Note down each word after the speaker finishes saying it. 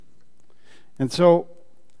And so,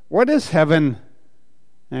 what is heaven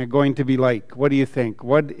going to be like? What do you think?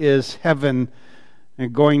 What is heaven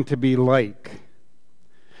going to be like?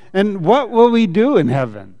 And what will we do in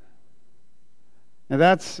heaven? And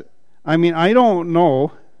I don't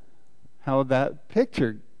know how that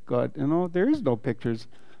picture got, there is no pictures.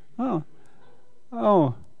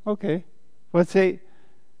 Oh, okay. Let's say,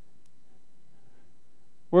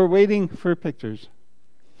 we're waiting for pictures.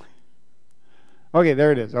 Okay,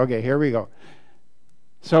 there it is. Okay, here we go.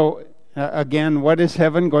 So, again, what is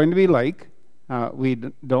heaven going to be like? We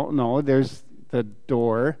don't know. There's the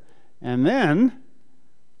door. And then,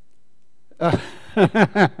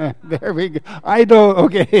 there we go. I don't,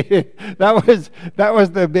 okay. That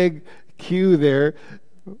was the big cue there.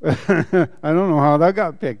 I don't know how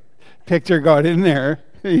that picture got in there.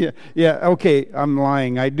 Yeah, okay, I'm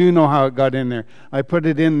lying. I do know how it got in there. I put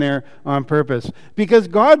it in there on purpose. Because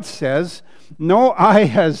God says, no eye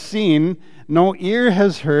has seen, no ear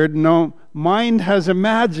has heard, no mind has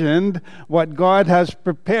imagined what God has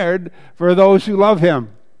prepared for those who love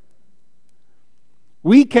Him.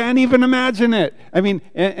 We can't even imagine it. I mean,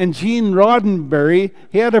 and Gene Roddenberry,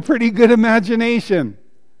 he had a pretty good imagination.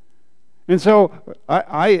 And so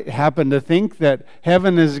I happen to think that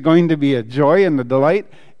heaven is going to be a joy and a delight,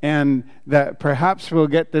 and that perhaps we'll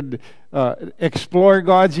get to explore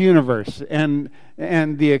God's universe, and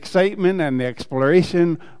the excitement and the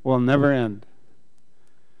exploration will never end.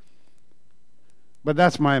 But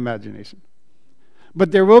that's my imagination.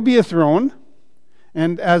 But there will be a throne,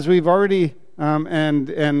 and as we've already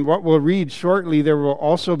and what we'll read shortly, there will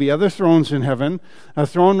also be other thrones in heaven. A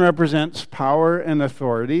throne represents power and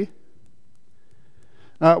authority.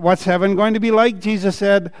 What's heaven going to be like? Jesus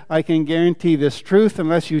said, I can guarantee this truth,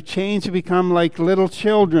 unless you change to become like little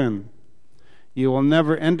children, you will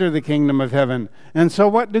never enter the kingdom of heaven. And so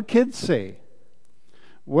what do kids say?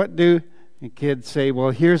 What do kids say?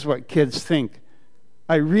 Well, here's what kids think.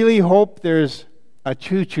 I really hope there's a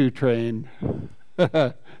choo-choo train.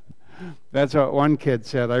 That's what one kid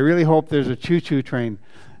said. I really hope there's a choo-choo train.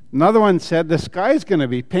 Another one said, the sky's going to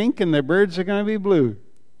be pink and the birds are going to be blue.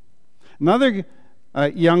 Another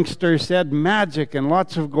youngster said, magic and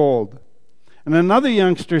lots of gold. And another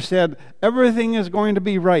youngster said, everything is going to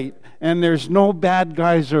be right and there's no bad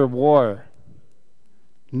guys or war.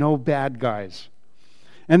 No bad guys.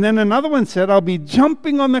 And then another one said, I'll be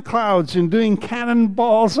jumping on the clouds and doing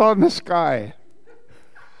cannonballs on the sky.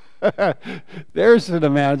 There's an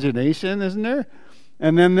imagination, isn't there?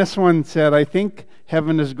 And then this one said, I think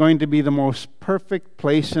heaven is going to be the most perfect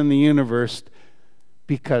place in the universe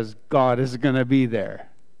because God is going to be there.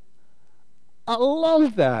 I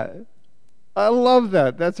love that. I love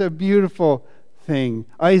that. That's a beautiful thing.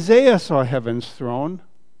 Isaiah saw heaven's throne.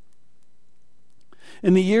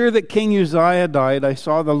 In the year that King Uzziah died, I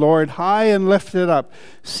saw the Lord high and lifted up,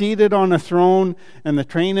 seated on a throne, and the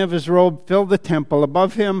train of his robe filled the temple.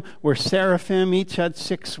 Above him were seraphim, each had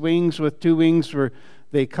 6 wings. With 2 wings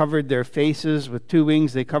they covered their faces, with 2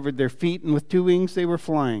 wings they covered their feet, and with 2 wings they were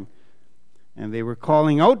flying. And they were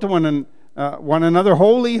calling out to one another,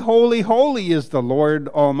 Holy, holy, holy is the Lord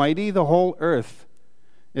Almighty. The whole earth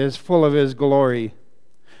is full of His glory.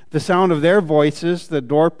 The sound of their voices, the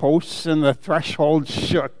doorposts and the threshold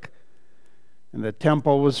shook, and the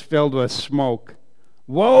temple was filled with smoke.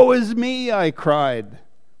 Woe is me, I cried.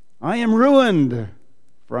 I am ruined,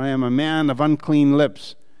 for I am a man of unclean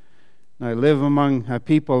lips. And I live among a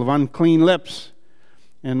people of unclean lips.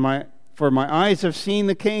 For my eyes have seen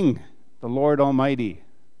the King, the Lord Almighty.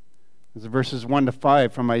 This is verses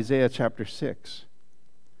 1-5 from Isaiah chapter 6.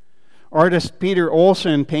 Artist Peter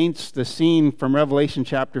Olson paints the scene from Revelation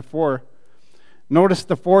chapter 4. Notice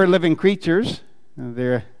the 4 living creatures.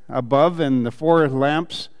 They're above, and the 4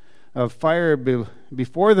 lamps of fire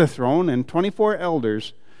before the throne, and 24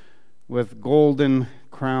 elders with golden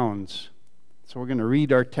crowns. So we're going to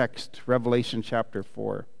read our text, Revelation chapter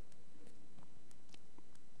 4.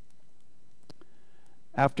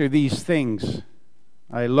 After these things,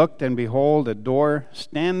 I looked, and behold, a door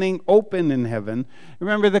standing open in heaven.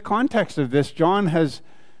 Remember the context of this. John has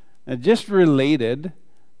just related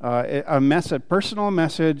a personal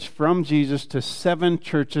message from Jesus to 7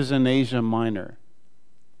 churches in Asia Minor.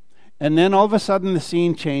 And then all of a sudden the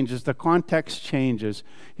scene changes, the context changes.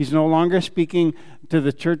 He's no longer speaking to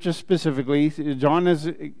the churches specifically. John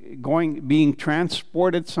is being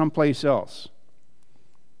transported someplace else.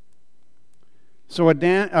 So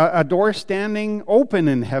a door standing open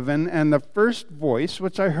in heaven, and the first voice,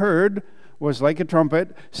 which I heard, was like a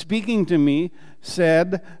trumpet, speaking to me,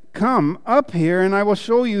 said, Come up here, and I will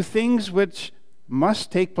show you things which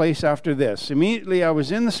must take place after this. Immediately I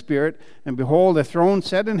was in the Spirit, and behold, a throne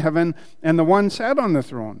set in heaven, and the one sat on the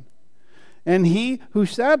throne. And he who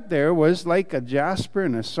sat there was like a jasper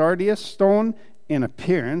and a sardius stone in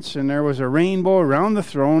appearance, and there was a rainbow around the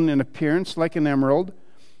throne in appearance like an emerald.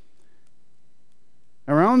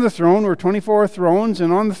 Around the throne were 24 thrones,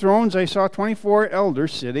 and on the thrones I saw 24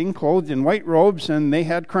 elders sitting, clothed in white robes, and they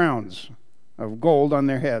had crowns of gold on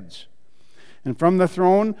their heads. And from the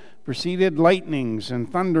throne proceeded lightnings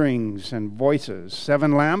and thunderings and voices.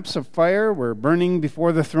 7 lamps of fire were burning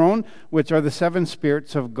before the throne, which are the 7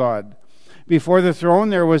 spirits of God. Before the throne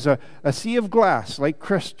there was a sea of glass like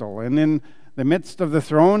crystal, and in the midst of the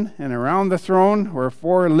throne and around the throne were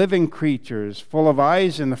 4 living creatures, full of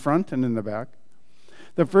eyes in the front and in the back.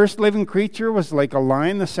 The first living creature was like a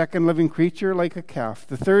lion, the second living creature like a calf.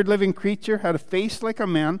 The third living creature had a face like a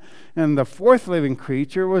man, and the fourth living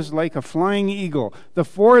creature was like a flying eagle. The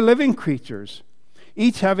 4 living creatures,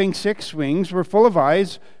 each having 6 wings, were full of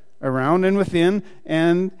eyes around and within,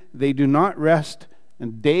 and they do not rest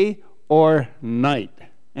day or night.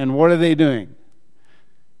 And what are they doing?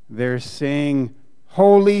 They're saying,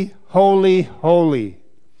 "Holy, holy, holy,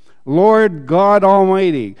 Lord God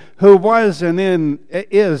Almighty, who was and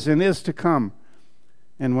is to come."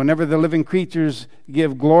 And whenever the living creatures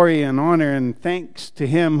give glory and honor and thanks to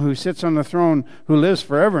him who sits on the throne, who lives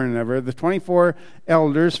forever and ever, the 24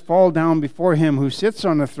 elders fall down before him who sits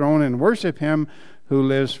on the throne and worship him who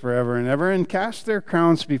lives forever and ever, and cast their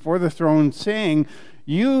crowns before the throne, saying,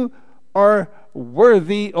 "You are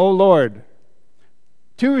worthy, O Lord,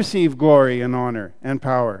 to receive glory and honor and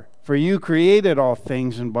power. For you created all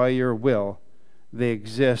things, and by your will they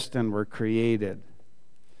exist and were created."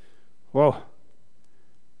 Whoa.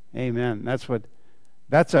 Amen.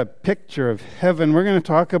 That's a picture of heaven. We're going to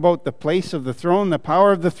talk about the place of the throne, the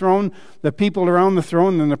power of the throne, the people around the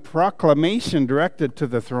throne, and the proclamation directed to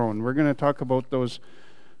the throne. We're going to talk about those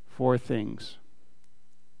 4 things.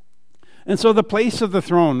 And so the place of the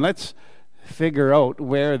throne, let's figure out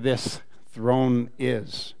where this throne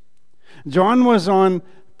is. John was on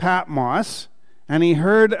Patmos, and he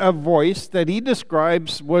heard a voice that he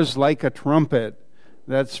describes was like a trumpet.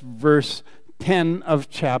 That's verse 10 of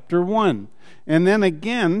chapter 1. And then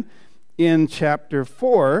again in chapter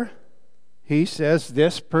 4, he says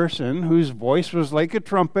this person whose voice was like a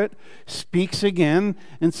trumpet speaks again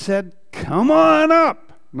and said, "Come on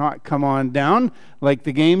up." Not "come on down" like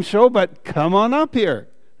the game show, but "come on up here,"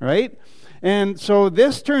 right? And so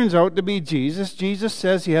this turns out to be Jesus. Jesus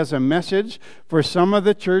says he has a message for some of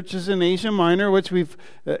the churches in Asia Minor, which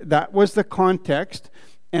that was the context.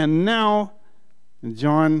 And now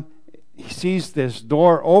John, he sees this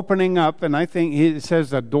door opening up, and I think he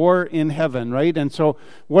says a door in heaven, right? And so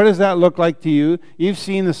what does that look like to you? You've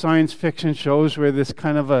seen the science fiction shows where this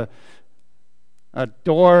kind of a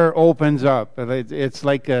door opens up. It's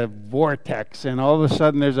like a vortex, and all of a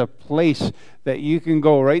sudden there's a place that you can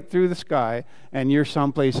go right through the sky, and you're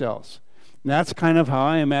someplace else. And that's kind of how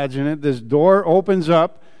I imagine it. This door opens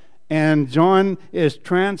up, and John is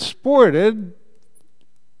transported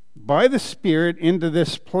by the Spirit into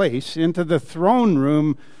this place, into the throne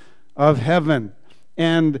room of heaven.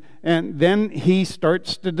 And then he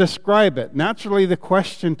starts to describe it. Naturally, the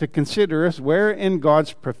question to consider is, where in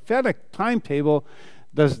God's prophetic timetable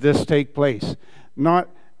does this take place?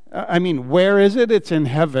 Where is it? It's in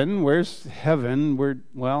heaven. Where's heaven?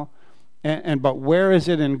 But where is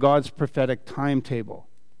it in God's prophetic timetable?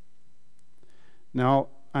 Now,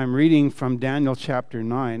 I'm reading from Daniel chapter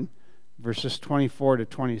 9, verses 24 to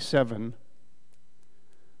 27.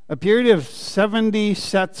 A period of 70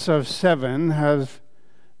 sets of 7 have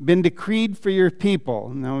been decreed for your people.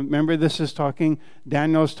 Now remember, Daniel's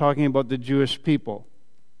talking about the Jewish people.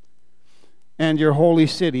 And your holy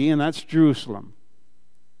city, and that's Jerusalem.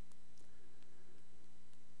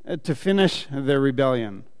 To finish their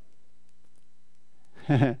rebellion.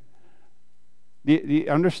 Do you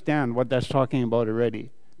understand what that's talking about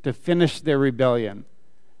already? To finish their rebellion.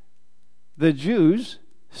 The Jews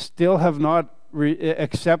still have not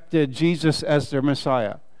accepted Jesus as their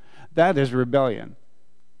Messiah. That is rebellion.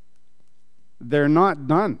 They're not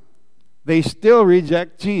done. They still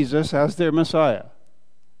reject Jesus as their Messiah.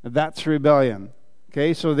 That's rebellion.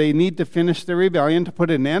 Okay, so they need to finish their rebellion, to put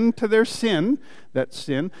an end to their sin, that's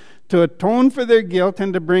sin, to atone for their guilt,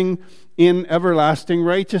 and to bring in everlasting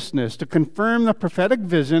righteousness, to confirm the prophetic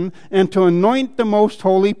vision, and to anoint the most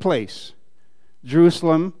holy place.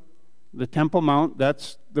 Jerusalem, the Temple Mount,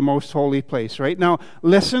 that's the most holy place, right? Now,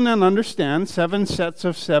 listen and understand, 7 sets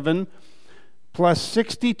of 7 plus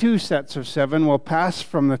 62 sets of 7 will pass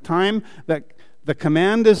from the time that the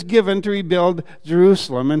command is given to rebuild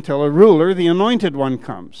Jerusalem until a ruler, the Anointed One,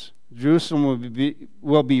 comes. Jerusalem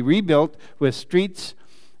will be rebuilt with streets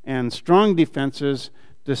and strong defenses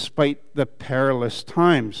despite the perilous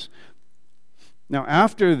times. Now,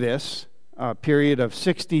 after this period of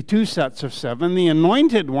 62 sets of 7, the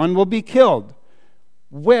Anointed One will be killed.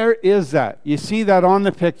 Where is that? You see that on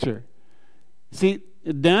the picture. See,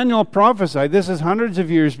 Daniel prophesied, this is hundreds of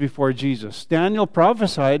years before Jesus. Daniel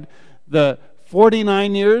prophesied the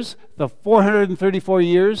 49 years, the 434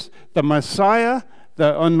 years, the Messiah,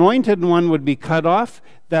 the Anointed One would be cut off.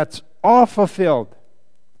 That's all fulfilled.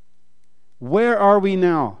 Where are we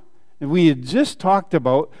now? And we had just talked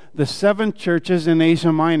about the 7 churches in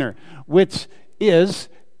Asia Minor, which is,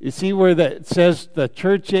 you see where it says the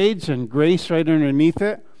church age and grace right underneath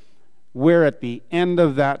it? We're at the end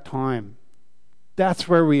of that time. That's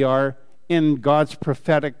where we are in God's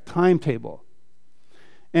prophetic timetable.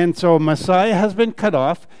 And so Messiah has been cut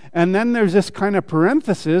off, and then there's this kind of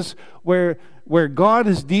parenthesis where God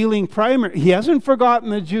is dealing He hasn't forgotten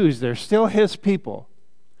the Jews. They're still his people.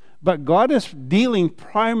 But God is dealing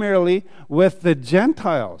primarily with the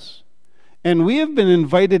Gentiles. And we have been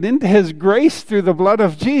invited into his grace through the blood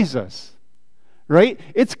of Jesus. Right?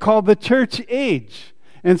 It's called the church age.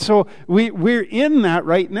 And so we're in that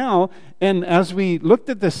right now. And as we looked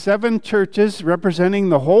at the 7 churches representing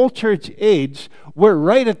the whole church age, we're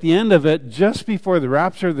right at the end of it, just before the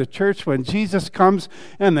rapture of the church, when Jesus comes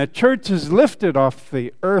and the church is lifted off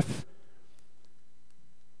the earth.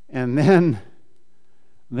 And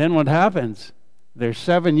then what happens? There's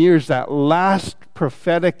 7 years, that last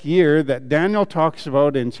prophetic year that Daniel talks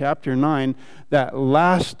about in chapter 9, that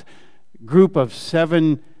last group of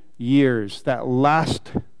 7 years, that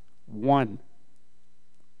last one,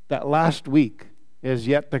 that last week is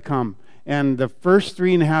yet to come. And the first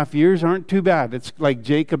 3.5 years aren't too bad. It's like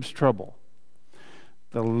Jacob's trouble.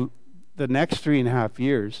 The next 3.5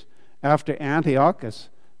 years, after Antiochus,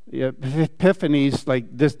 Epiphanes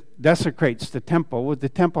desecrates the temple. The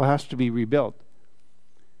temple has to be rebuilt.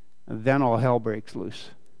 And then all hell breaks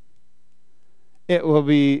loose. It will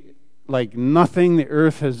be like nothing the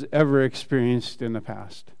earth has ever experienced in the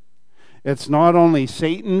past. It's not only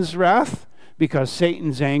Satan's wrath, because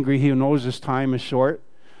Satan's angry, he knows his time is short,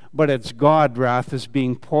 but it's God's wrath is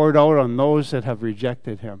being poured out on those that have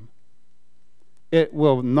rejected him. It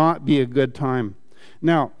will not be a good time.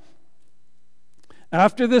 Now,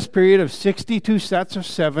 after this period of 62 sets of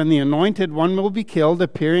 7, the Anointed One will be killed,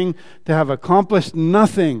 appearing to have accomplished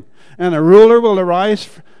nothing. And a ruler will arise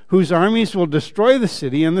whose armies will destroy the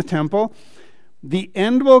city and the temple. The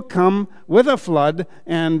end will come with a flood,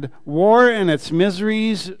 and war and its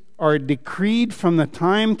miseries are decreed from the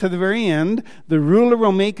time to the very end. The ruler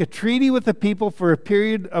will make a treaty with the people for a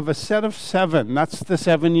period of a set of 7. That's the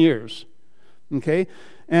 7 years. Okay?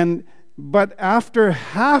 But after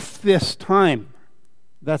half this time,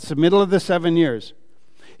 that's the middle of the 7 years,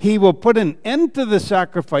 he will put an end to the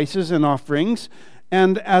sacrifices and offerings,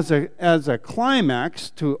 and as a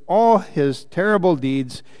climax to all his terrible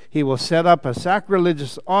deeds, he will set up a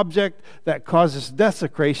sacrilegious object that causes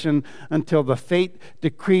desecration until the fate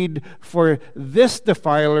decreed for this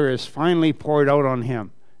defiler is finally poured out on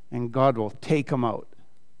him, and God will take him out.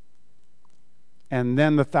 And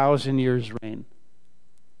then the 1,000 years reign.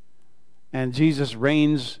 And Jesus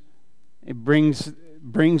reigns, it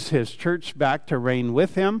brings his church back to reign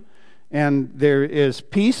with him, and there is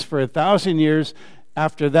peace for 1,000 years.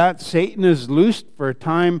 After that, Satan is loosed for a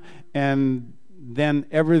time, and then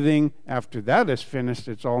everything after that is finished,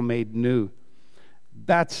 it's all made new.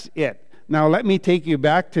 That's it. Now let me take you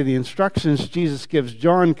back to the instructions Jesus gives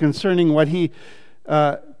John concerning what he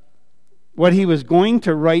was going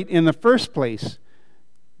to write in the first place.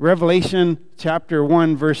 Revelation chapter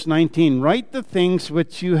 1, verse 19. Write the things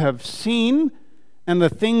which you have seen, and the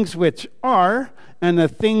things which are, and the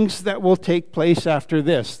things that will take place after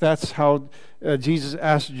this. That's how Jesus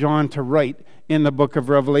asked John to write in the book of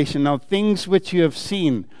Revelation. Now, things which you have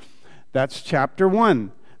seen, that's chapter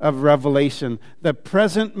 1 of Revelation. The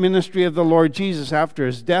present ministry of the Lord Jesus after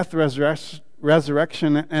his death,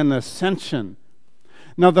 resurrection, and ascension.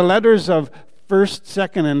 Now, the letters of 1st,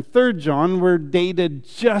 2nd, and 3rd John were dated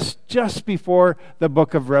just before the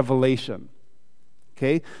book of Revelation.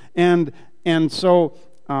 Okay? And so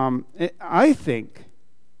I think,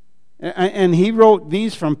 and he wrote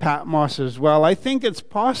these from Patmos as well, I think it's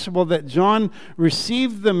possible that John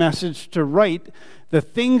received the message to write the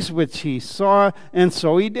things which he saw, and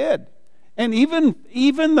so he did. And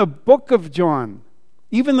even the book of John,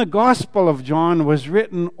 even the Gospel of John was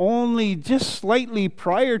written only just slightly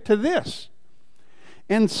prior to this.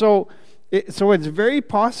 And so it's very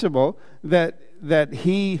possible that that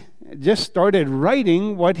he just started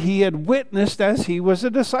writing what he had witnessed as he was a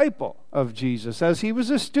disciple of Jesus, as he was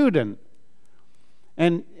a student.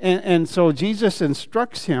 And so Jesus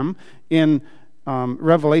instructs him in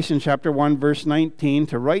Revelation chapter 1, verse 19,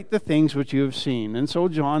 to write the things which you have seen. And so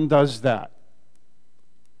John does that.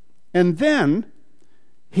 And then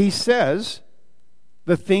he says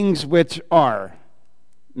the things which are.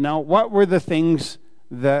 Now, what were the things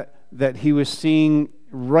that he was seeing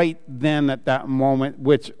right then at that moment,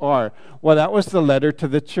 which are? Well, that was the letter to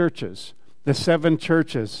the churches, the 7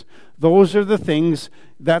 churches. Those are the things,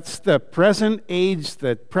 that's the present age,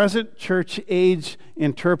 the present church age,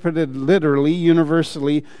 interpreted literally,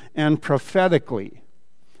 universally, and prophetically.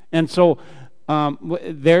 And so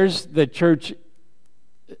there's the church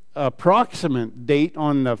approximate date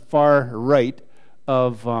on the far right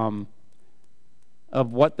of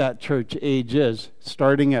what that church age is,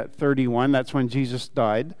 starting at 31. That's when Jesus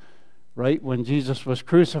died, right? When Jesus was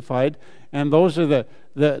crucified. And those are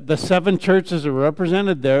the 7 churches are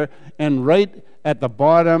represented there. And right at the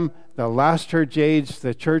bottom, the last church age,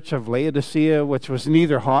 the church of Laodicea, which was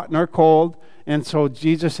neither hot nor cold. And so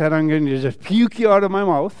Jesus said, I'm going to just puke you out of my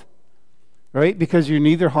mouth, right? Because you're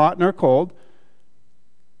neither hot nor cold.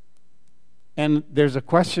 And there's a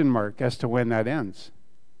question mark as to when that ends,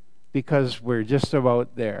 because we're just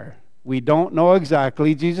about there. We don't know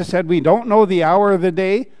exactly. Jesus said we don't know the hour of the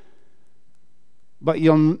day, but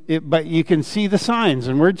you can see the signs,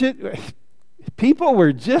 and people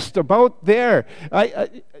were just about there.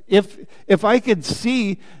 If I could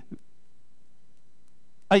see,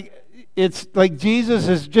 it's like Jesus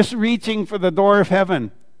is just reaching for the door of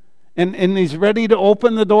heaven. And he's ready to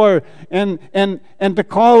open the door and to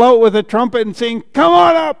call out with a trumpet and saying, come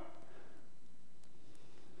on up.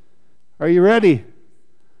 Are you ready?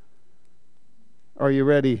 Are you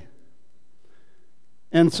ready?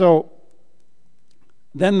 And so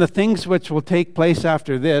then the things which will take place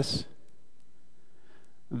after this,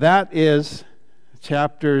 that is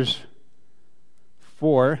chapters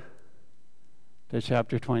 4 to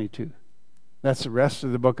chapter 22. That's the rest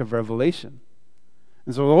of the book of Revelation.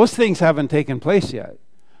 And so those things haven't taken place yet.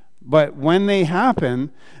 But when they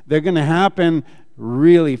happen, they're going to happen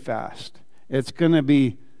really fast. It's going to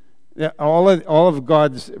be all of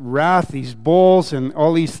God's wrath, these bowls and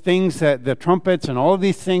all these things, that the trumpets and all of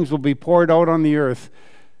these things will be poured out on the earth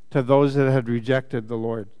to those that had rejected the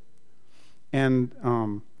Lord. And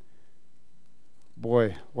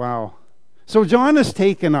boy, wow. So John is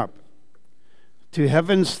taken up to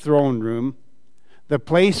heaven's throne room, the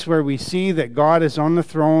place where we see that God is on the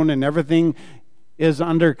throne and everything is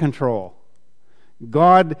under control.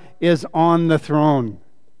 God is on the throne.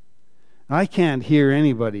 I can't hear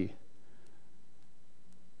anybody.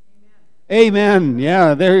 Amen.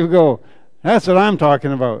 Yeah, there you go. That's what I'm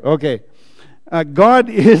talking about. Okay. God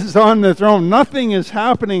is on the throne. Nothing is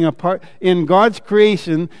happening apart in God's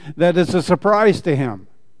creation that is a surprise to him.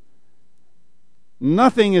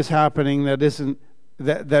 Nothing is happening that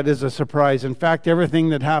is a surprise. In fact, everything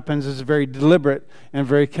that happens is very deliberate and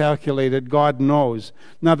very calculated. God knows.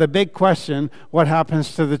 Now, the big question, what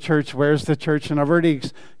happens to the church? Where's the church? And I've already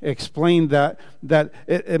explained that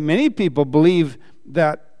many people believe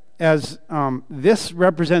that as this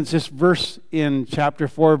represents this verse in chapter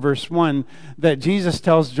 4, verse 1, that Jesus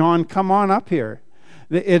tells John, come on up here.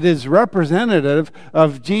 It is representative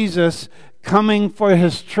of Jesus coming for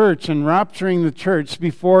his church and rapturing the church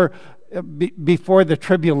before the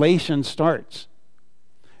tribulation starts.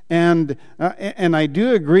 And I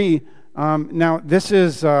do agree. Now, this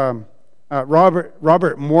is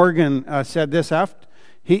Robert Morgan said this after.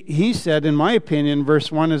 He said, in my opinion,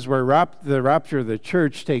 verse 1 is where the rapture of the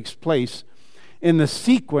church takes place in the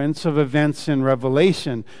sequence of events in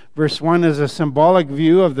Revelation. Verse 1 is a symbolic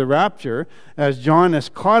view of the rapture as John is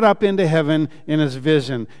caught up into heaven in his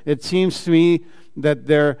vision. It seems to me that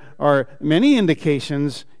there are many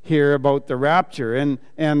indications here about the rapture, and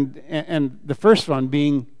the first one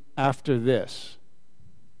being after this.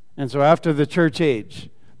 And so after the church age,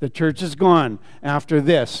 the church is gone after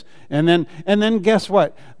this. And then guess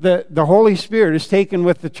what? The Holy Spirit is taken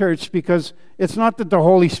with the church, because it's not that the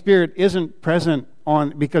Holy Spirit isn't present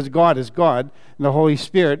because God is God, and the Holy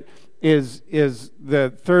Spirit is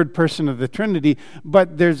the third person of the Trinity,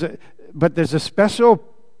 but there's a special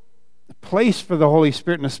place for the Holy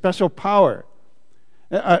Spirit and a special power.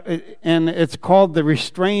 And it's called the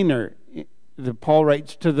restrainer, that Paul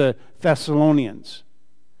writes to the Thessalonians.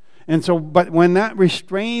 And so, but when that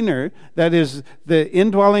restrainer, that is the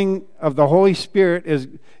indwelling of the Holy Spirit, is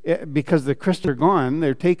because the Christians are gone,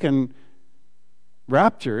 they're taken,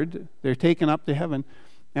 raptured, they're taken up to heaven,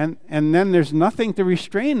 and then there's nothing to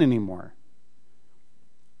restrain anymore.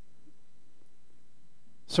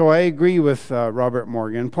 So I agree with Robert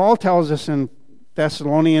Morgan. Paul tells us in 1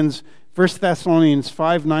 Thessalonians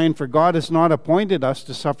 5:9, "For God has not appointed us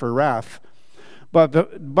to suffer wrath, but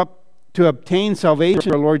to obtain salvation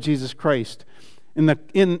through our Lord Jesus Christ." In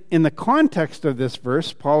the context of this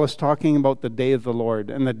verse, Paul is talking about the day of the Lord,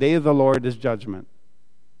 and the day of the Lord is judgment.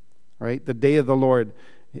 Right? The day of the Lord.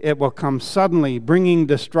 It will come suddenly, bringing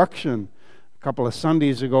destruction. A couple of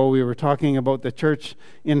Sundays ago, we were talking about the church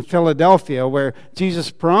in Philadelphia, where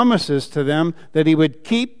Jesus promises to them that he would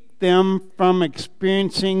keep them from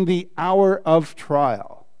experiencing the hour of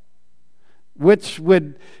trial, which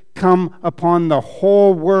would come upon the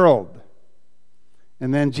whole world.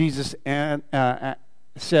 And then Jesus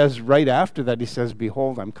says right after that, he says,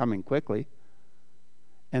 "Behold, I'm coming quickly."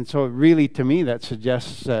 And so really, to me, that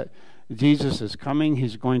suggests that Jesus is coming.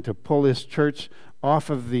 He's going to pull his church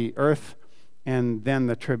off of the earth, and then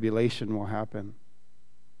the tribulation will happen.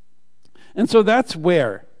 And so that's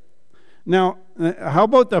where. Now, how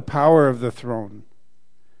about the power of the throne?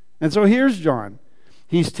 And so here's John.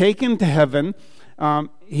 He's taken to heaven.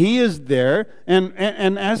 He is there.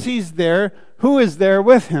 And as he's there, who is there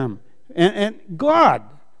with him? And God.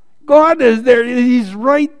 God is there. He's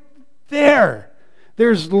right there.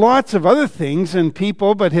 There's lots of other things and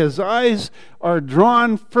people, but his eyes are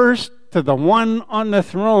drawn first to the one on the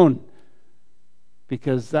throne.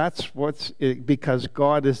 Because because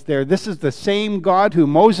God is there. This is the same God who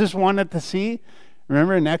Moses wanted to see.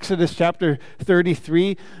 Remember in Exodus chapter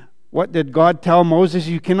 33, what did God tell Moses?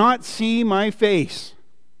 "You cannot see my face."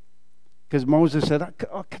 Because Moses said,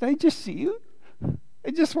 "Can I just see you?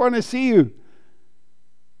 I just want to see you."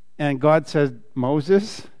 And God said,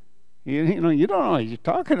 "Moses, you don't know what you're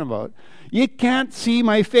talking about. You can't see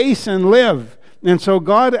my face and live." And so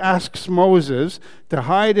God asks Moses to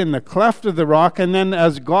hide in the cleft of the rock, and then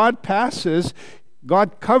as God passes,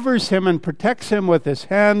 God covers him and protects him with his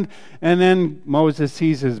hand, and then Moses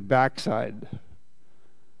sees his backside.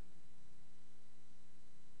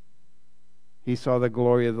 He saw the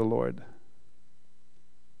glory of the Lord.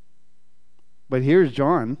 But here's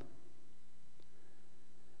John.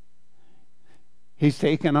 He's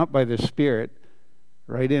taken up by the Spirit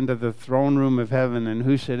right into the throne room of heaven, and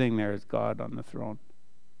who's sitting there? Is God on the throne.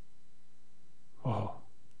 Oh.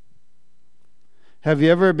 Have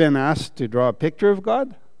you ever been asked to draw a picture of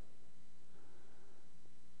God?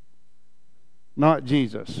 Not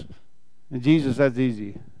Jesus. And Jesus, that's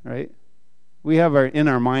easy, right? We have in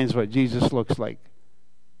our minds what Jesus looks like.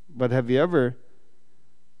 But have you ever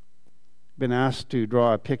been asked to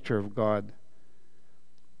draw a picture of God?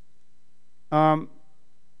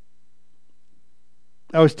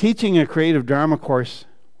 I was teaching a creative drama course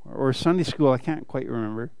or Sunday school, I can't quite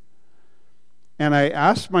remember. And I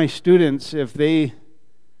asked my students if I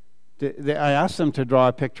asked them to draw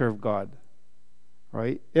a picture of God.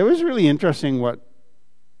 Right? It was really interesting what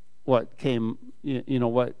came,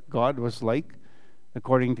 what God was like,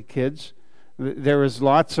 according to kids. There was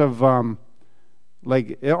lots of,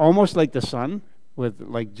 almost like the sun, with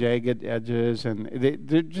like jagged edges, and they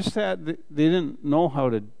didn't know how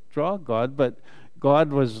to draw God, but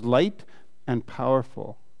God was light and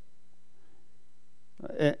powerful.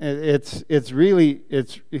 It's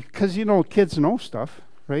because kids know stuff,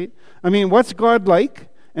 right? I mean, what's God like?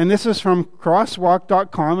 And this is from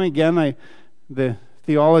crosswalk.com again. The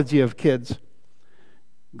theology of kids.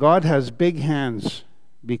 God has big hands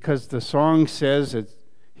because the song says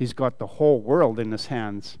He's got the whole world in His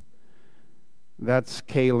hands. That's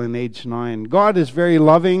Kaylin, age 9. God is very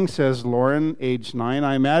loving, says Lauren, age 9.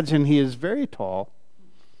 I imagine He is very tall.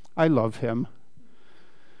 I love Him.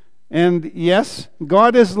 And yes,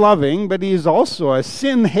 God is loving, but He is also a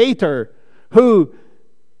sin hater who's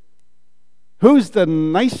the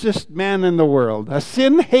nicest man in the world. A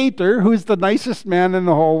sin hater who's the nicest man in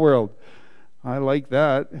the whole world. I like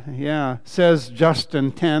that. Yeah, says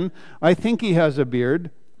Justin 10. I think he has a beard.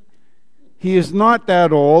 He is not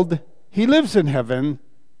that old. He lives in heaven.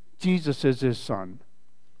 Jesus is his son.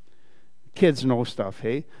 Kids know stuff,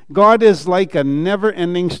 hey? God is like a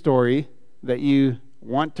never-ending story that you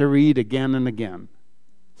want to read again and again,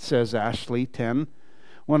 says Ashley 10.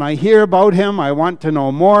 When I hear about Him, I want to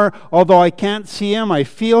know more. Although I can't see Him, I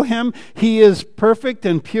feel Him. He is perfect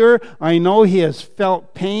and pure. I know He has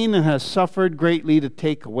felt pain and has suffered greatly to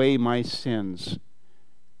take away my sins.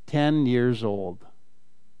 10 years old.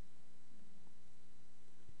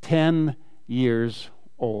 10 years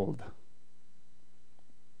old.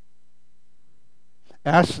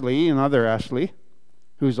 Ashley, another Ashley,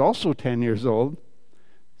 who's also 10 years old,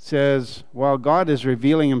 says, while God is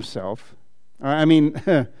revealing Himself,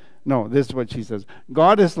 no, this is what she says.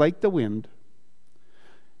 God is like the wind.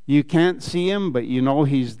 You can't see him, but you know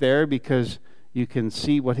he's there because you can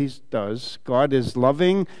see what he does. God is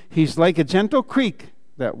loving. He's like a gentle creek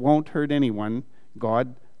that won't hurt anyone.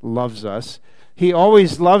 God loves us. He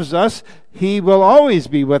always loves us. He will always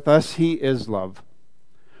be with us. He is love.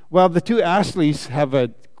 Well, the two Ashleys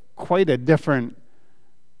have quite a different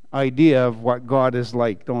idea of what God is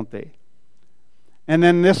like, don't they? And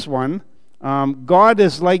then this one, God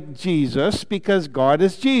is like Jesus because God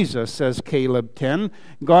is Jesus, says Caleb 10.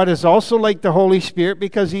 God is also like the Holy Spirit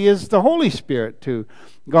because he is the Holy Spirit too.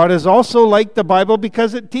 God is also like the Bible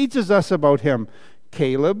because it teaches us about him.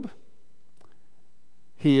 Caleb,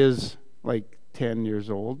 he is like 10 years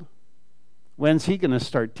old. When's he going to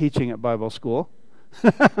start teaching at Bible school?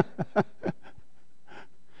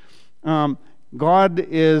 God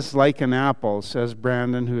is like an apple, says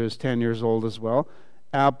Brandon, who is 10 years old as well.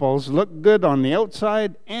 Apples look good on the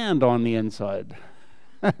outside and on the inside.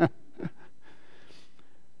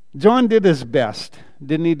 John did his best,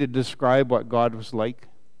 didn't he, to describe what God was like?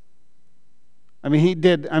 He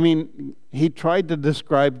tried to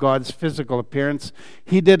describe God's physical appearance.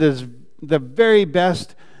 He did the very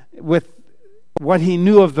best with what he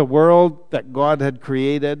knew of the world that God had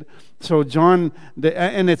created. So John,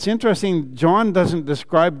 and it's interesting, John doesn't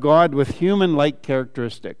describe God with human-like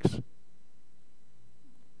characteristics.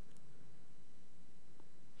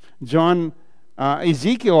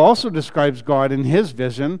 Ezekiel also describes God in his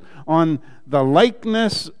vision. On the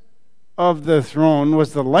likeness of the throne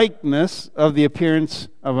was the likeness of the appearance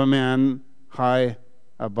of a man high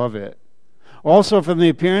above it. Also from the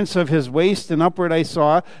appearance of his waist and upward I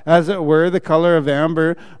saw, as it were, the color of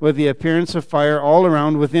amber, with the appearance of fire all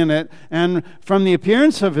around within it. And from the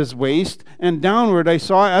appearance of his waist and downward I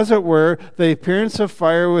saw, as it were, the appearance of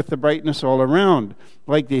fire with the brightness all around.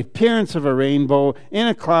 Like the appearance of a rainbow in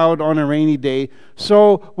a cloud on a rainy day,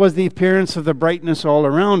 so was the appearance of the brightness all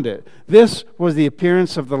around it. This was the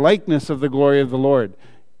appearance of the likeness of the glory of the Lord.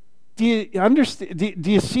 Do you understand?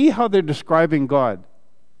 Do you see how they're describing God?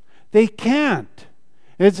 They can't.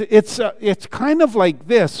 It's kind of like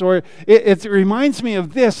this, or it reminds me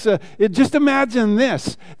of this. Just imagine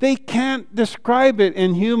this. They can't describe it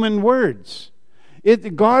in human words.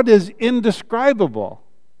 God is indescribable.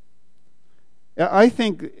 I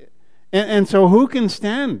think, and so who can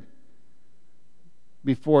stand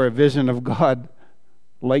before a vision of God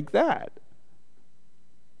like that?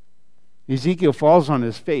 Ezekiel falls on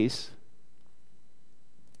his face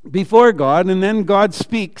before God, and then God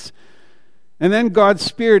speaks, and then God's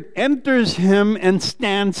Spirit enters him and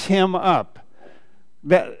stands him up.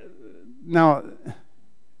 That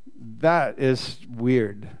is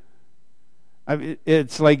weird.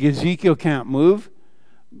 It's like Ezekiel can't move,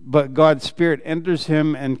 but God's Spirit enters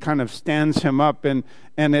him and kind of stands him up, and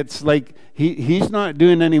it's like he's not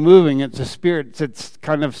doing any moving. It's a Spirit that's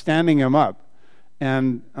kind of standing him up,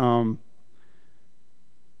 and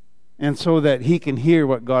so that he can hear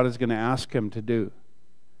what God is going to ask him to do,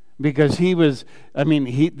 because this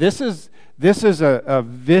is a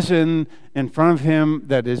vision in front of him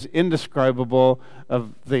that is indescribable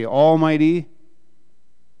of the Almighty.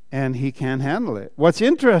 And he can't handle it. What's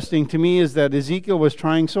interesting to me is that Ezekiel was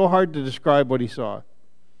trying so hard to describe what he saw,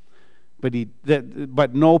 but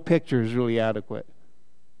no picture is really adequate.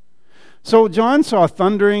 So John saw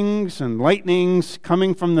thunderings and lightnings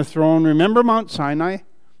coming from the throne. Remember Mount Sinai?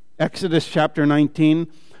 Exodus chapter 19.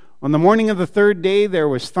 On the morning of the third day there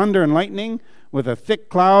was thunder and lightning with a thick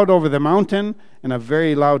cloud over the mountain and a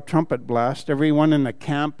very loud trumpet blast. Everyone in the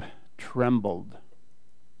camp trembled.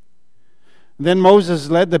 Then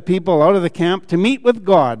Moses led the people out of the camp to meet with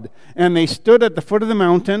God, and they stood at the foot of the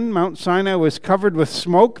mountain. Mount Sinai was covered with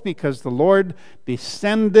smoke because the Lord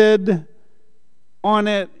descended on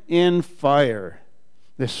it in fire.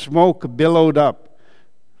 The smoke billowed up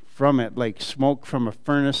from it like smoke from a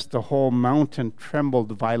furnace. The whole mountain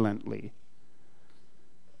trembled violently.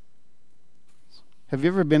 Have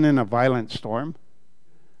you ever been in a violent storm?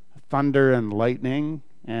 Thunder and lightning,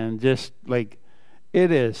 and just like, it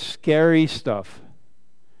is scary stuff.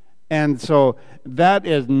 And so that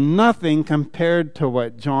is nothing compared to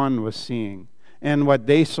what John was seeing and what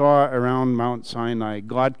they saw around Mount Sinai,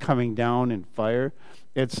 God coming down in fire.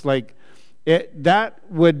 It's like, that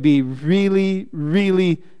would be really,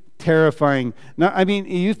 really terrifying. Now,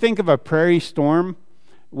 you think of a prairie storm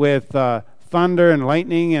with thunder and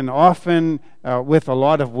lightning, and often with a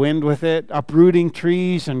lot of wind with it, uprooting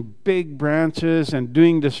trees and big branches and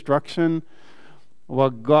doing destruction. Well,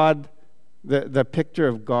 God, the picture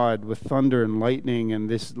of God with thunder and lightning and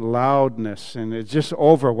this loudness, and it's just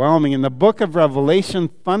overwhelming. In the book of Revelation,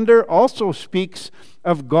 thunder also speaks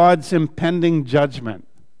of God's impending judgment.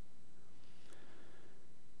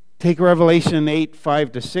 Take Revelation 8,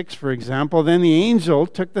 5-6, for example. Then the angel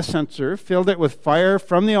took the censer, filled it with fire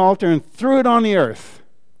from the altar, and threw it on the earth.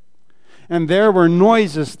 And there were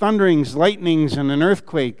noises, thunderings, lightnings, and an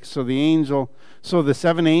earthquake. So the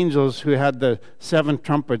 7 angels who had the 7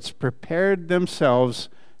 trumpets prepared themselves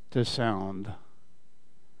to sound.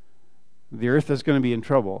 The earth is going to be in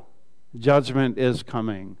trouble. Judgment is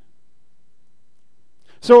coming.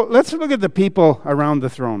 So let's look at the people around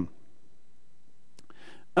the throne.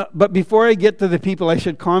 But before I get to the people, I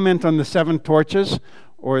should comment on the 7 torches,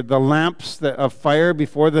 or the lamps of fire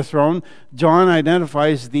before the throne. John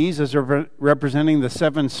identifies these as representing the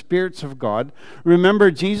 7 spirits of God.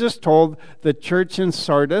 Remember, Jesus told the church in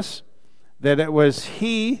Sardis that it was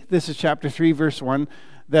He, this is chapter 3, verse 1,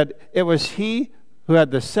 that it was He who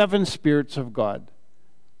had the 7 spirits of God.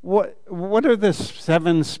 What are the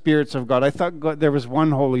 7 spirits of God? I thought there was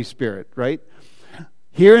one Holy Spirit, right?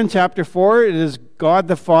 Here in chapter 4, it is God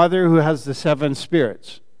the Father who has the 7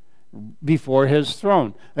 spirits before His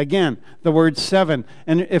throne. Again, the word 7.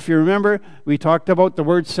 And if you remember, we talked about the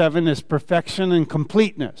word 7 is perfection and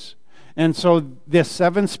completeness. And so the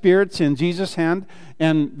 7 spirits in Jesus' hand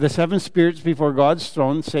and the 7 spirits before God's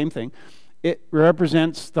throne, same thing. It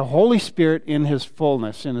represents the Holy Spirit in His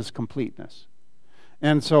fullness, in His completeness.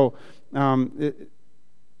 And so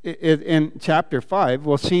in chapter 5,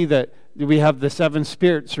 we'll see that we have the 7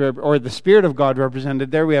 spirits, or the Spirit of God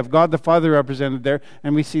represented there. We have God the Father represented there,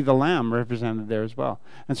 and we see the Lamb represented there as well.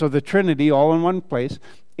 And so the Trinity all in one place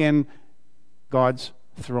in God's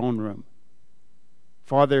throne room.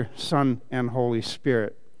 Father, Son, and Holy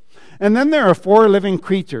Spirit. And then there are 4 living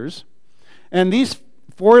creatures, and these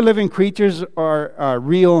 4 living creatures are a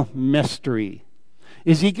real mystery.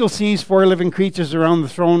 Ezekiel sees 4 living creatures around the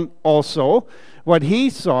throne also. What he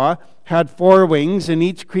saw had 4 wings, and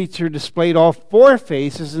each creature displayed all 4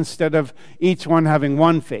 faces instead of each one having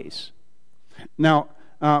 1 face. Now,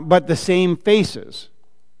 but the same faces,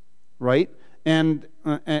 right? And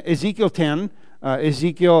Ezekiel 10,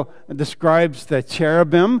 Ezekiel describes the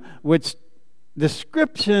cherubim, which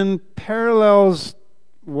description parallels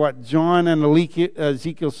what John and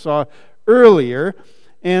Ezekiel saw earlier.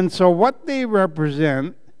 And so what they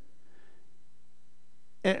represent,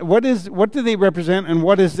 what do they represent, and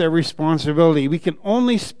what is their responsibility? We can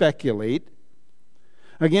only speculate.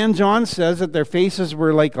 Again, John says that their faces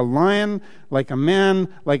were like a lion, like a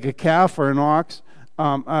man, like a calf or an ox,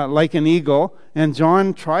 like an eagle. And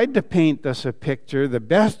John tried to paint us a picture the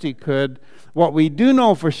best he could. What we do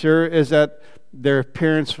know for sure is that their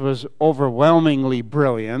appearance was overwhelmingly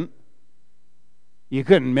brilliant. You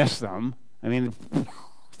couldn't miss them. I mean,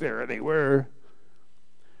 there they were.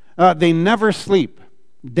 They never sleep,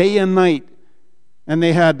 day and night. And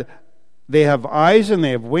they have eyes, and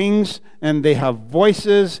they have wings, and they have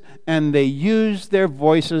voices, and they use their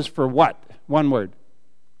voices for what? One word.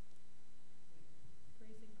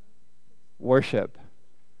 Worship.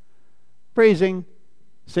 Praising,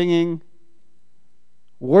 singing,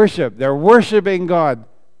 worship. They're worshiping God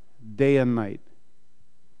day and night.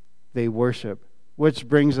 They worship, which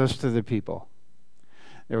brings us to the people.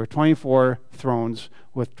 There were 24 thrones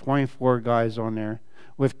with 24 guys on there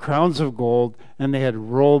with crowns of gold, and they had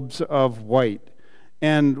robes of white.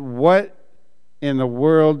 And what in the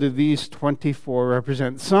world do these 24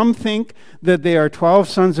 represent? Some think that they are 12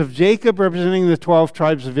 sons of Jacob, representing the 12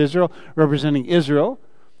 tribes of Israel, representing Israel,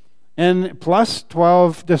 and plus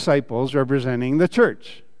 12 disciples representing the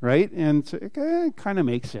church, right? And it kind of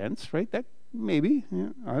makes sense, right? That maybe, yeah,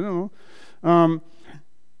 I don't know.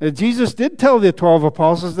 Jesus did tell the 12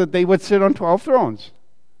 apostles that they would sit on 12 thrones,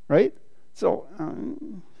 right? So,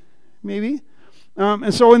 maybe.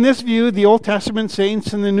 And so in this view, the Old Testament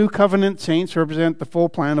saints and the New Covenant saints represent the full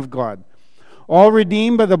plan of God. All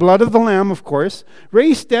redeemed by the blood of the Lamb, of course.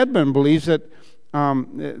 Ray Stedman believes that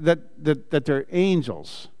they're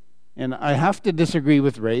angels. And I have to disagree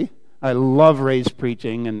with Ray. I love Ray's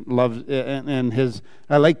preaching and his.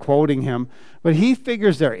 I like quoting him. But he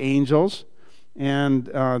figures they're angels, and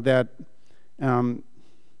that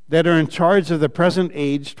are in charge of the present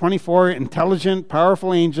age, 24 intelligent,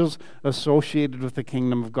 powerful angels associated with the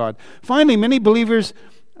kingdom of God. Finally, many believers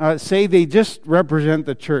say they just represent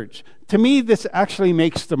the church. To me, this actually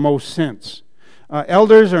makes the most sense.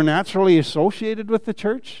 Elders are naturally associated with the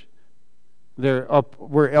church.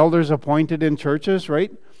 We're elders appointed in churches,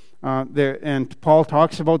 right? And Paul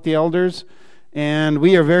talks about the elders. And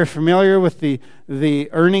we are very familiar with the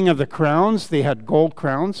earning of the crowns. They had gold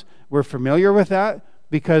crowns. We're familiar with that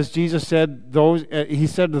because Jesus said He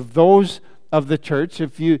said of those of the church,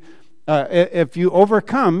 if you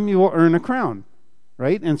overcome, you will earn a crown,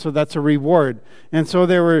 right? And so that's a reward. And so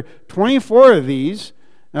there were 24 of these,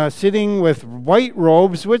 sitting with white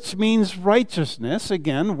robes, which means righteousness.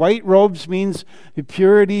 Again, white robes means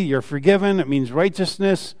purity, you're forgiven, it means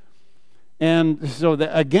righteousness. And so,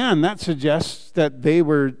 that suggests that they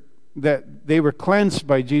were cleansed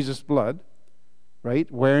by Jesus' blood, right?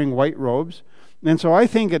 Wearing white robes. And so I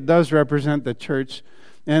think it does represent the church.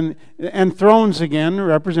 And thrones, again,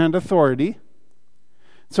 represent authority.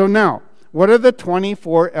 So now, what are the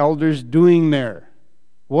 24 elders doing there?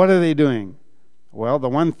 What are they doing? Well, the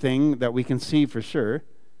one thing that we can see for sure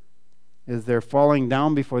is they're falling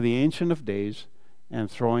down before the Ancient of Days and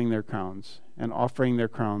throwing their crowns and offering their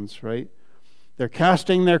crowns, right? They're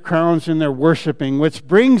casting their crowns and they're worshiping, which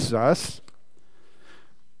brings us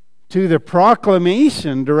to the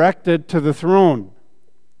proclamation directed to the throne.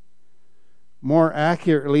 More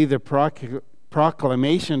accurately, the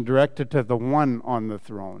proclamation directed to the one on the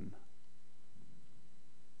throne.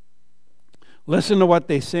 Listen to what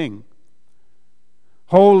they sing.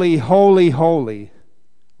 Holy, holy, holy,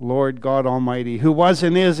 Lord God Almighty, who was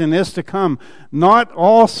and is to come. Not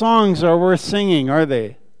all songs are worth singing, are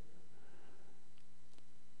they?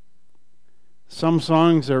 Some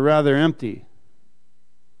songs are rather empty.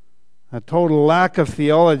 A total lack of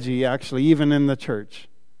theology, actually, even in the church.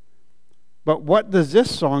 But what does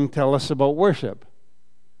this song tell us about worship?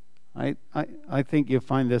 I think you'll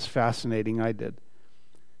find this fascinating. I did.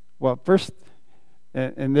 Well, first,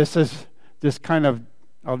 and this is just kind of,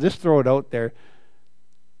 I'll just throw it out there.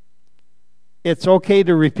 It's okay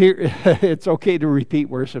to repeat. It's okay to repeat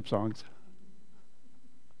worship songs.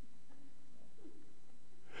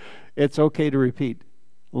 It's okay to repeat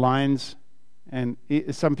lines, and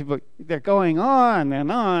some people, they're going on and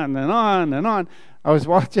on and on and on. I was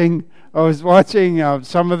watching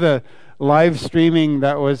some of the live streaming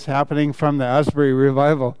that was happening from the Asbury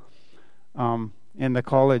revival in the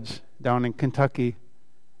college down in Kentucky.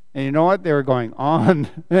 And you know what? They were going on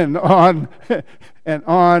and on and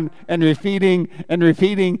on and repeating and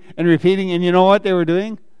repeating and repeating. And you know what they were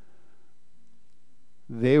doing?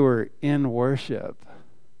 They were in worship.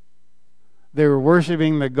 They were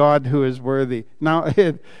worshiping the God who is worthy. Now,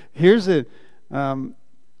 here's it. I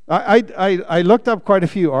looked up quite a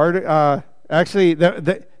few articles. Actually,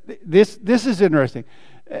 this is interesting.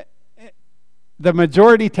 The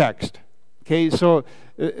majority text. Okay, so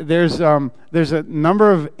there's a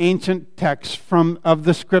number of ancient texts of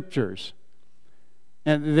the scriptures,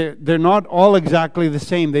 and they're not all exactly the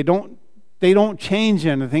same. They don't change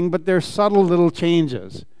anything, but they're subtle little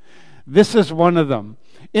changes. This is one of them.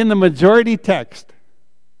 In the majority text,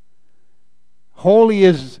 holy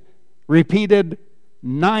is repeated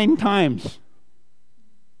 9 times.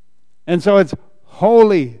 And so it's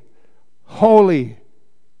holy, holy,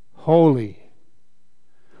 holy,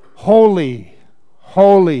 holy,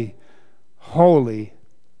 holy, holy,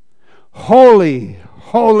 holy,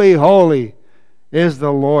 holy, holy is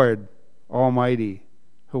the Lord Almighty,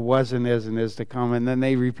 who was and is to come. And then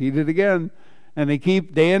they repeat it again. And they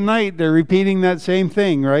keep, day and night, they're repeating that same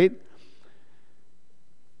thing, right?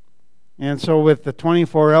 And so with the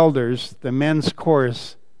 24 elders, the men's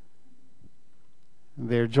chorus,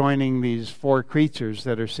 they're joining these 4 creatures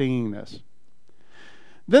that are singing this.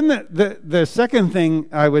 Then the second thing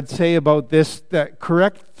I would say about this, that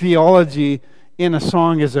correct theology in a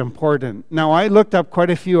song is important. Now, I looked up quite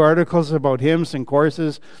a few articles about hymns and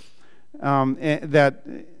choruses and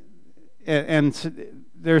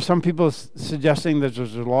there are some people suggesting that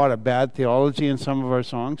there's a lot of bad theology in some of our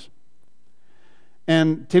songs.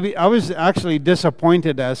 And I was actually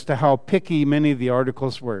disappointed as to how picky many of the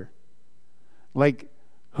articles were. Like,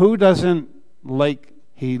 who doesn't like,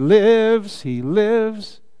 He lives,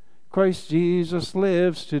 Christ Jesus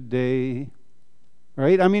lives today.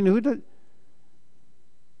 Right? I mean, who does?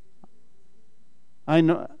 I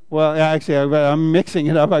know, well, actually, I'm mixing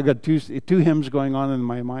it up. I've got two hymns going on in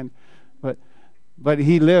my mind. But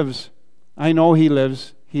He lives. I know He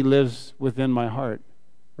lives. He lives within my heart,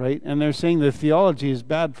 right? And they're saying the theology is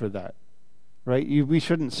bad for that, right? We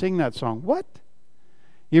shouldn't sing that song. What?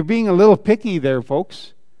 You're being a little picky there,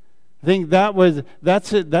 folks. I think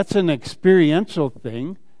that's an experiential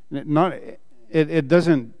thing. It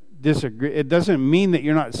doesn't disagree. It doesn't mean that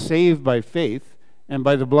you're not saved by faith and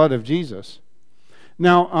by the blood of Jesus.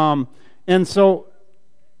 Now, and so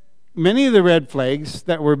many of the red flags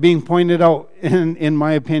that were being pointed out, in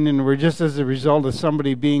my opinion, were just as a result of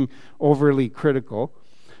somebody being overly critical.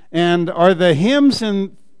 And are the hymns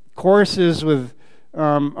and choruses with,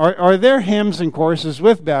 are there hymns and choruses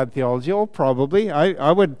with bad theology? Oh, probably.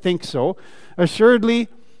 I would think so. Assuredly,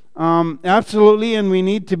 absolutely, and we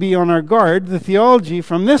need to be on our guard. The theology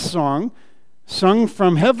from this song sung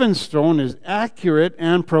from heaven's throne is accurate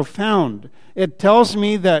and profound. It tells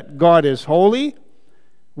me that God is holy,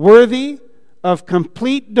 worthy of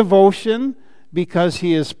complete devotion because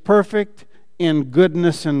he is perfect in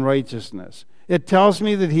goodness and righteousness. It tells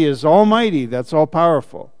me that he is almighty, that's all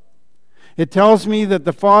powerful. It tells me that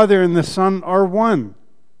the Father and the Son are one,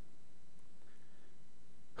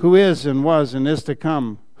 who is and was and is to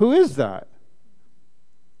come. Who is that?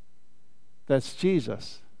 That's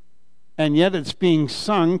Jesus. And yet it's being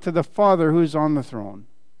sung to the Father who's on the throne.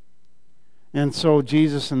 And so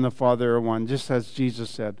Jesus and the Father are one, just as Jesus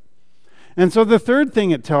said. And so the third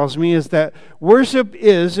thing it tells me is that worship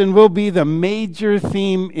is and will be the major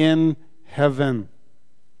theme in heaven.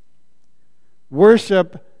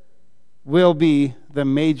 Worship will be the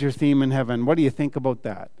major theme in heaven. What do you think about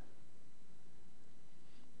that?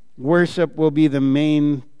 Worship will be the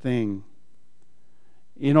main thing.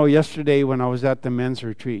 You know, yesterday when I was at the men's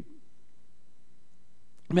retreat,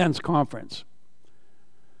 men's conference,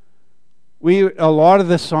 a lot of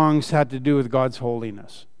the songs had to do with God's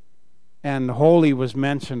holiness. And holy was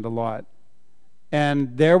mentioned a lot.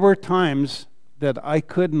 And there were times that I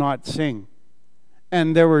could not sing.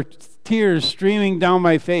 And there were tears streaming down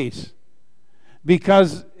my face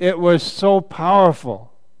because it was so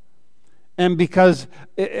powerful. And because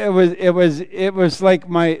it was like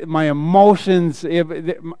my emotions,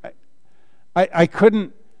 I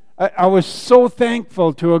couldn't, I was so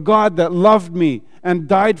thankful to a God that loved me and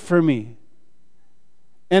died for me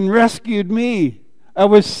and rescued me. It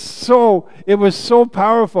was so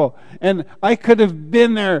powerful. And I could have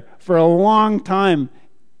been there for a long time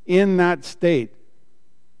in that state.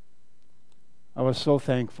 I was so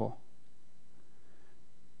thankful.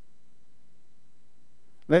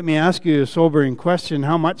 Let me ask you a sobering question.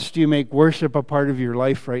 How much do you make worship a part of your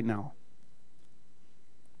life right now?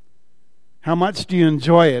 How much do you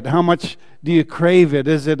enjoy it? How much do you crave it?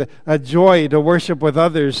 Is it a joy to worship with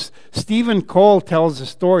others? Stephen Cole tells a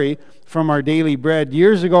story from Our Daily Bread.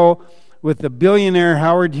 Years ago, with the billionaire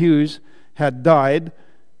Howard Hughes had died,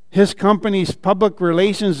 his company's public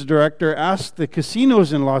relations director asked the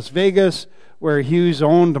casinos in Las Vegas, where Hughes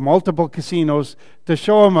owned multiple casinos, to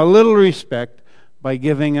show him a little respect by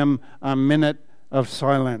giving him a minute of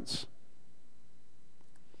silence.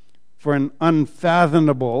 For an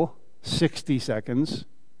unfathomable 60 seconds,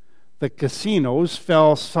 the casinos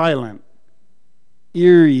fell silent,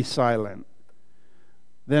 eerie silent.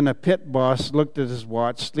 Then a pit boss looked at his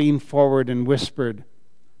watch, leaned forward and whispered,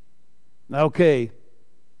 "Okay,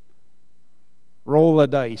 roll the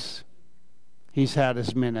dice. He's had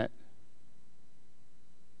his minute."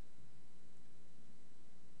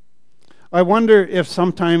 I wonder if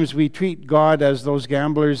sometimes we treat God as those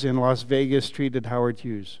gamblers in Las Vegas treated Howard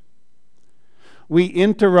Hughes. We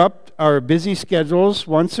interrupt our busy schedules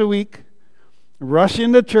once a week, rush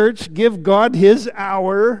into church, give God his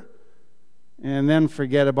hour, and then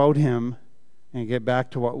forget about him and get back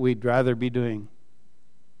to what we'd rather be doing.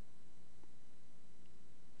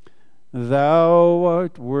 Thou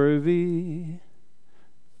art worthy,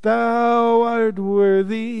 thou art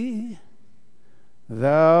worthy,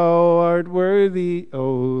 thou art worthy, O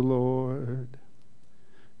Lord,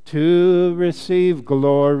 to receive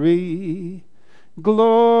glory,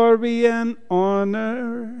 glory and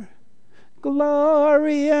honor,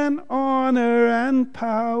 glory and honor and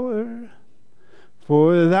power.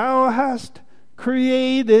 For thou hast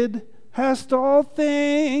all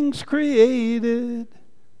things created.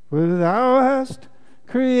 For thou hast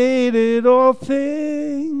created all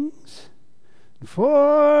things.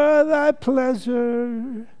 For thy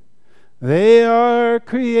pleasure they are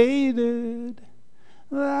created.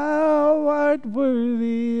 Thou art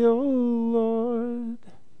worthy, O Lord.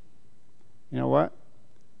 You know what?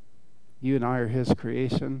 You and I are his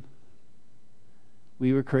creation.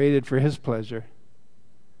 We were created for his pleasure.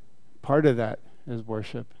 Part of that is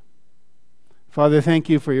worship. Father, thank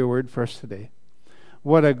you for your word for us today.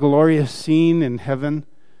 What a glorious scene in heaven.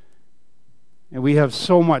 And we have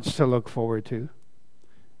so much to look forward to.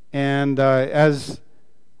 And as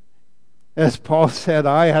Paul said,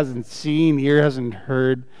 eye hasn't seen, ear hasn't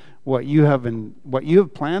heard what you have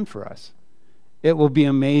planned for us. It will be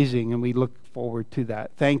amazing, and we look forward to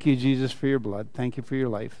that. Thank you, Jesus, for your blood. Thank you for your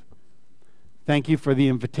life. Thank you for the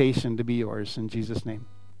invitation to be yours. In Jesus' name,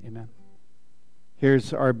 amen.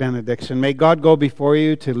 Here's our benediction. May God go before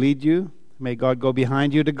you to lead you. May God go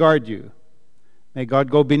behind you to guard you. May God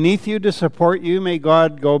go beneath you to support you. May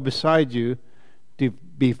God go beside you to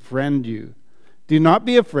befriend you. Do not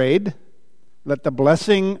be afraid. Let the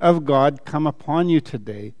blessing of God come upon you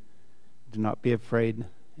today. Do not be afraid.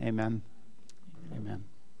 Amen. Amen.